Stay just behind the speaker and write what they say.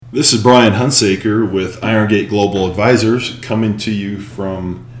This is Brian Hunsaker with Iron Gate Global Advisors coming to you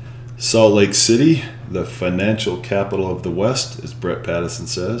from Salt Lake City, the financial capital of the West, as Brett Pattison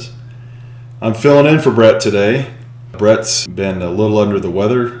says. I'm filling in for Brett today. Brett's been a little under the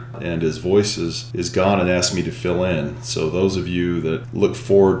weather and his voice is gone and asked me to fill in. So those of you that look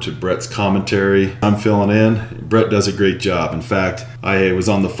forward to Brett's commentary, I'm filling in. Brett does a great job. In fact, I was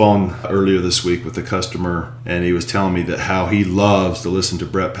on the phone earlier this week with a customer and he was telling me that how he loves to listen to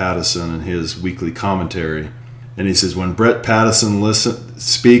Brett Pattison and his weekly commentary. And he says, when Brett Pattison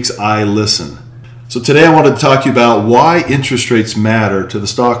speaks, I listen. So today I wanted to talk to you about why interest rates matter to the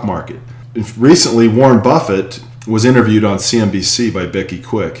stock market. Recently, Warren Buffett was interviewed on CNBC by Becky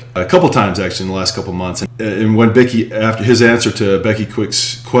Quick a couple times actually in the last couple months. And when Becky, after his answer to Becky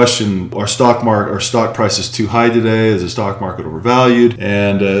Quick's question, are stock prices too high today? Is the stock market overvalued?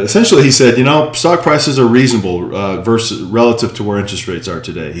 And essentially he said, stock prices are reasonable versus relative to where interest rates are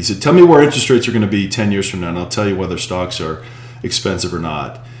today. He said, tell me where interest rates are going to be 10 years from now and I'll tell you whether stocks are expensive or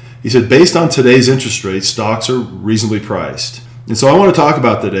not. He said, based on today's interest rates, stocks are reasonably priced. And so I want to talk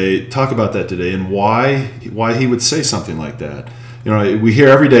about that today and why he would say something like that. We hear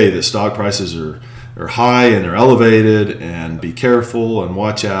every day that stock prices are high and they're elevated and be careful and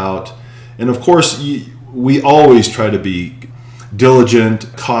watch out. And of course, we always try to be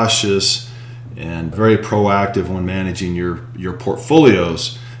diligent, cautious, and very proactive when managing your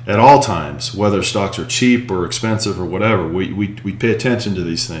portfolios at all times, whether stocks are cheap or expensive or whatever. We pay attention to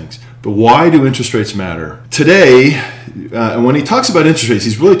these things. But why do interest rates matter? Today, when he talks about interest rates,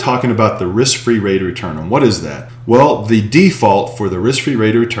 he's really talking about the risk-free rate of return. And what is that? Well, the default for the risk-free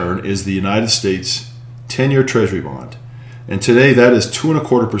rate of return is the United States 10-year Treasury bond. And today that is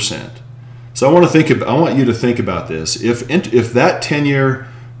 2.25%. So I want you to think about this. If that 10-year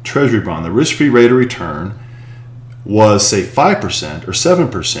Treasury bond, the risk-free rate of return, was say 5% or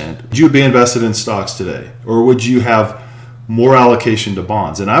 7%, would you be invested in stocks today? Or would you have more allocation to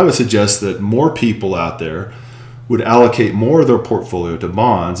bonds? And I would suggest that more people out there would allocate more of their portfolio to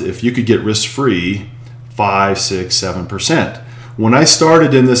bonds if you could get risk-free 5, 6, 7%. When I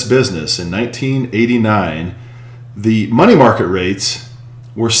started in this business in 1989, the money market rates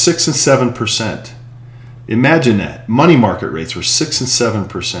were 6 and 7%. Imagine that. Money market rates were 6 and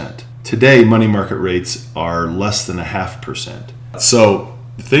 7%. Today, money market rates are less than 0.5%. So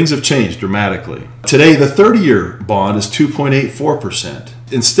things have changed dramatically. Today, the 30-year bond is 2.84%.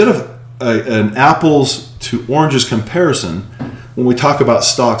 Instead of an apples to oranges comparison, when we talk about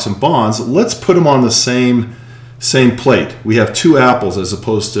stocks and bonds, let's put them on the same plate. We have two apples as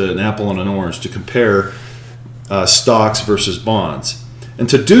opposed to an apple and an orange to compare stocks versus bonds. And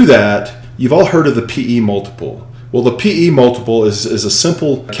to do that, you've all heard of the PE multiple. Well, the PE multiple is a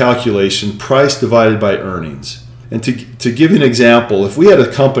simple calculation, price divided by earnings. And to give you an example, if we had a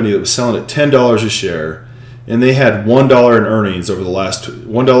company that was selling at $10 a share and they had $1 in earnings or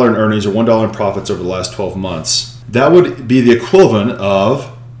 $1 in profits over the last 12 months, that would be the equivalent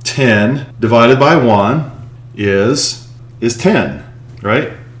of 10 divided by 1 is 10,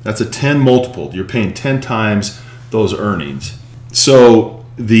 right? That's a 10 multiple. You're paying 10 times those earnings. So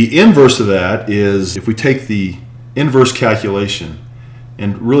the inverse of that is if we take the inverse calculation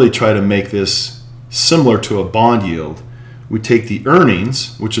and really try to make this similar to a bond yield, we take the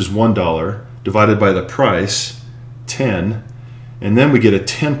earnings, which is $1, divided by the price, 10, and then we get a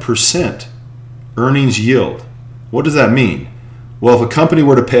 10% earnings yield. What does that mean? Well, if a company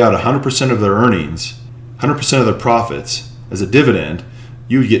were to pay out 100% of their earnings, 100% of their profits as a dividend,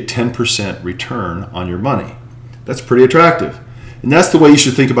 you would get 10% return on your money. That's pretty attractive. And that's the way you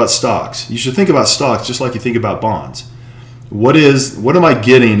should think about stocks. You should think about stocks just like you think about bonds. What am I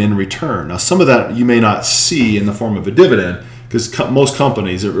getting in return? Now, some of that you may not see in the form of a dividend because most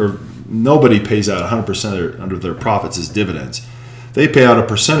companies, or nobody pays out 100% of their profits as dividends. They pay out a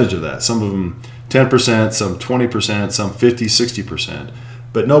percentage of that. Some of them 10%, some 20%, some 50, 60%.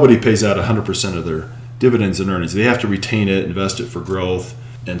 But nobody pays out 100% of their dividends and earnings. They have to retain it, invest it for growth,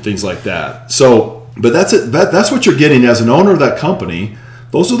 and things like that. But that's it. That's what you're getting as an owner of that company.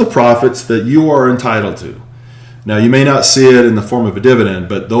 Those are the profits that you are entitled to. Now, you may not see it in the form of a dividend,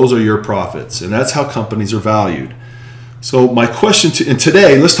 but those are your profits, and that's how companies are valued. So my question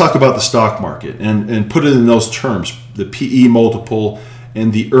today, let's talk about the stock market and put it in those terms, the PE multiple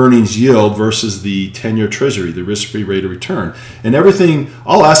and the earnings yield versus the 10-year Treasury, the risk-free rate of return. And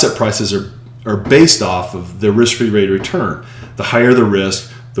all asset prices are based off of the risk-free rate of return. The higher the risk,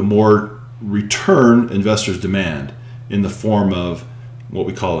 the more return investors demand in the form of what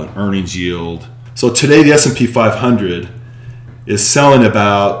we call an earnings yield. So today the S&P 500 is selling at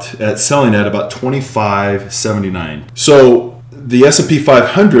about 25.79. So the S&P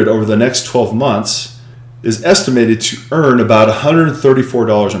 500 over the next 12 months is estimated to earn about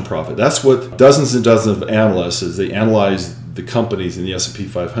 $134 in profit. That's what dozens and dozens of analysts, as they analyze the companies in the S&P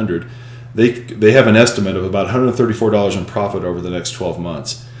 500, they have an estimate of about $134 in profit over the next 12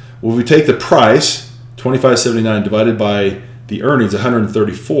 months. Well, if we take the price, $25.79, divided by the earnings,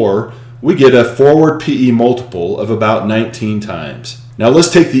 134, we get a forward PE multiple of about 19 times. Now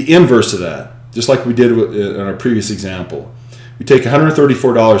let's take the inverse of that, just like we did in our previous example. We take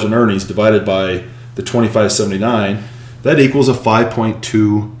 $134 in earnings divided by the $25.79, that equals a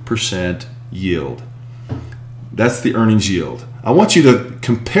 5.2% yield. That's the earnings yield. I want you to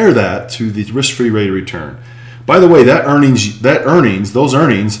compare that to the risk-free rate of return. By the way, those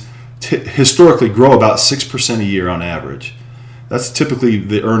earnings historically grow about 6% a year on average. That's typically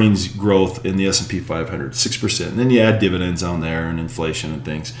the earnings growth in the S&P 500, 6%. And then you add dividends on there and inflation and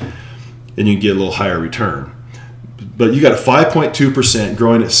things, and you get a little higher return. But you got a 5.2%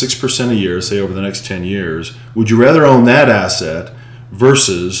 growing at 6% a year, say over the next 10 years. Would you rather own that asset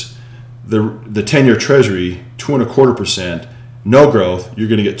versus the 10-year Treasury, 2.25%, no growth, you're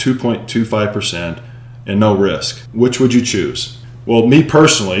going to get 2.25% and no risk? Which would you choose? Well, me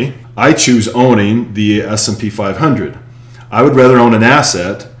personally, I choose owning the S&P 500. I would rather own an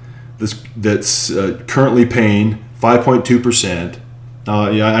asset that's currently paying 5.2%.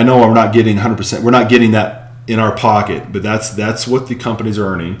 I know we're not getting 100%. We're not getting that in our pocket, but that's what the companies are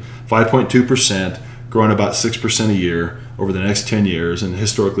earning, 5.2%, growing about 6% a year over the next 10 years, and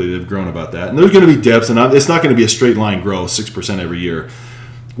historically they've grown about that. And there's going to be dips, and it's not going to be a straight line growth, 6% every year.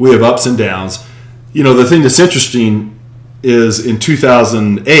 We have ups and downs. You know, the thing that's interesting is in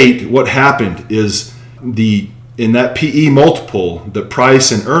 2008, what happened is in that PE multiple, the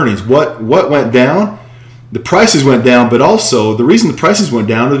price and earnings, what went down? The prices went down, but also the reason the prices went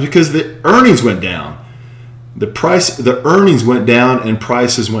down is because the earnings went down. The earnings went down and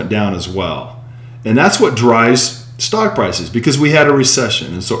prices went down as well. And that's what drives stock prices, because we had a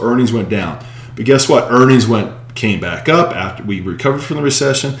recession and so earnings went down. But guess what? Earnings came back up after we recovered from the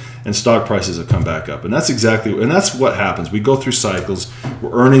recession, and stock prices have come back up. And that's what happens. We go through cycles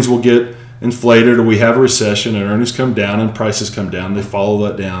where earnings will get inflated, or we have a recession and earnings come down and prices come down. They follow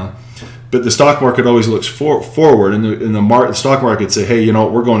that down. But the stock market always looks forward, and the stock market say, hey,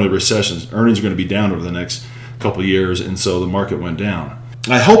 we're going to recessions. Earnings are going to be down over the next couple of years, and so the market went down.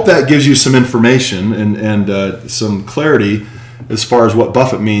 I hope that gives you some information and some clarity as far as what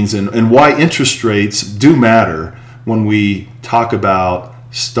Buffett means and why interest rates do matter when we talk about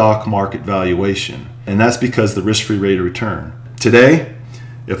stock market valuation. And that's because the risk-free rate of return. Today,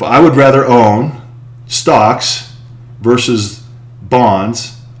 if I would rather own stocks versus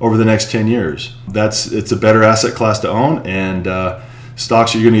bonds over the next 10 years, it's a better asset class to own, and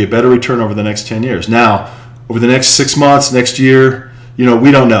stocks, you're going to get better return over the next 10 years. Now, over the next 6 months, next year,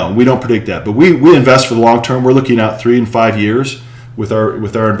 we don't know. We don't predict that. But we invest for the long term. We're looking out 3 and 5 years with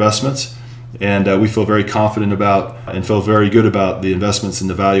our investments. And we feel very confident about and feel very good about the investments and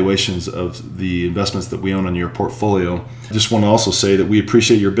the valuations of the investments that we own in your portfolio. I just want to also say that we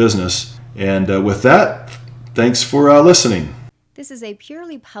appreciate your business. And with that, thanks for listening. This is a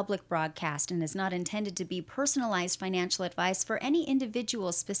purely public broadcast and is not intended to be personalized financial advice for any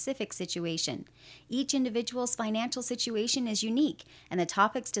individual's specific situation. Each individual's financial situation is unique, and the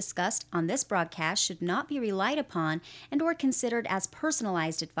topics discussed on this broadcast should not be relied upon and/or considered as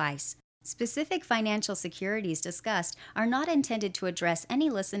personalized advice. Specific financial securities discussed are not intended to address any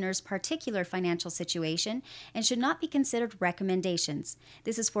listener's particular financial situation and should not be considered recommendations.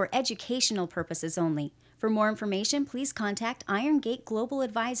 This is for educational purposes only. For more information, please contact Iron Gate Global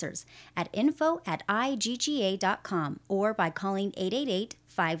Advisors at info@igga.com or by calling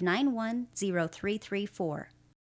 888-591-0334.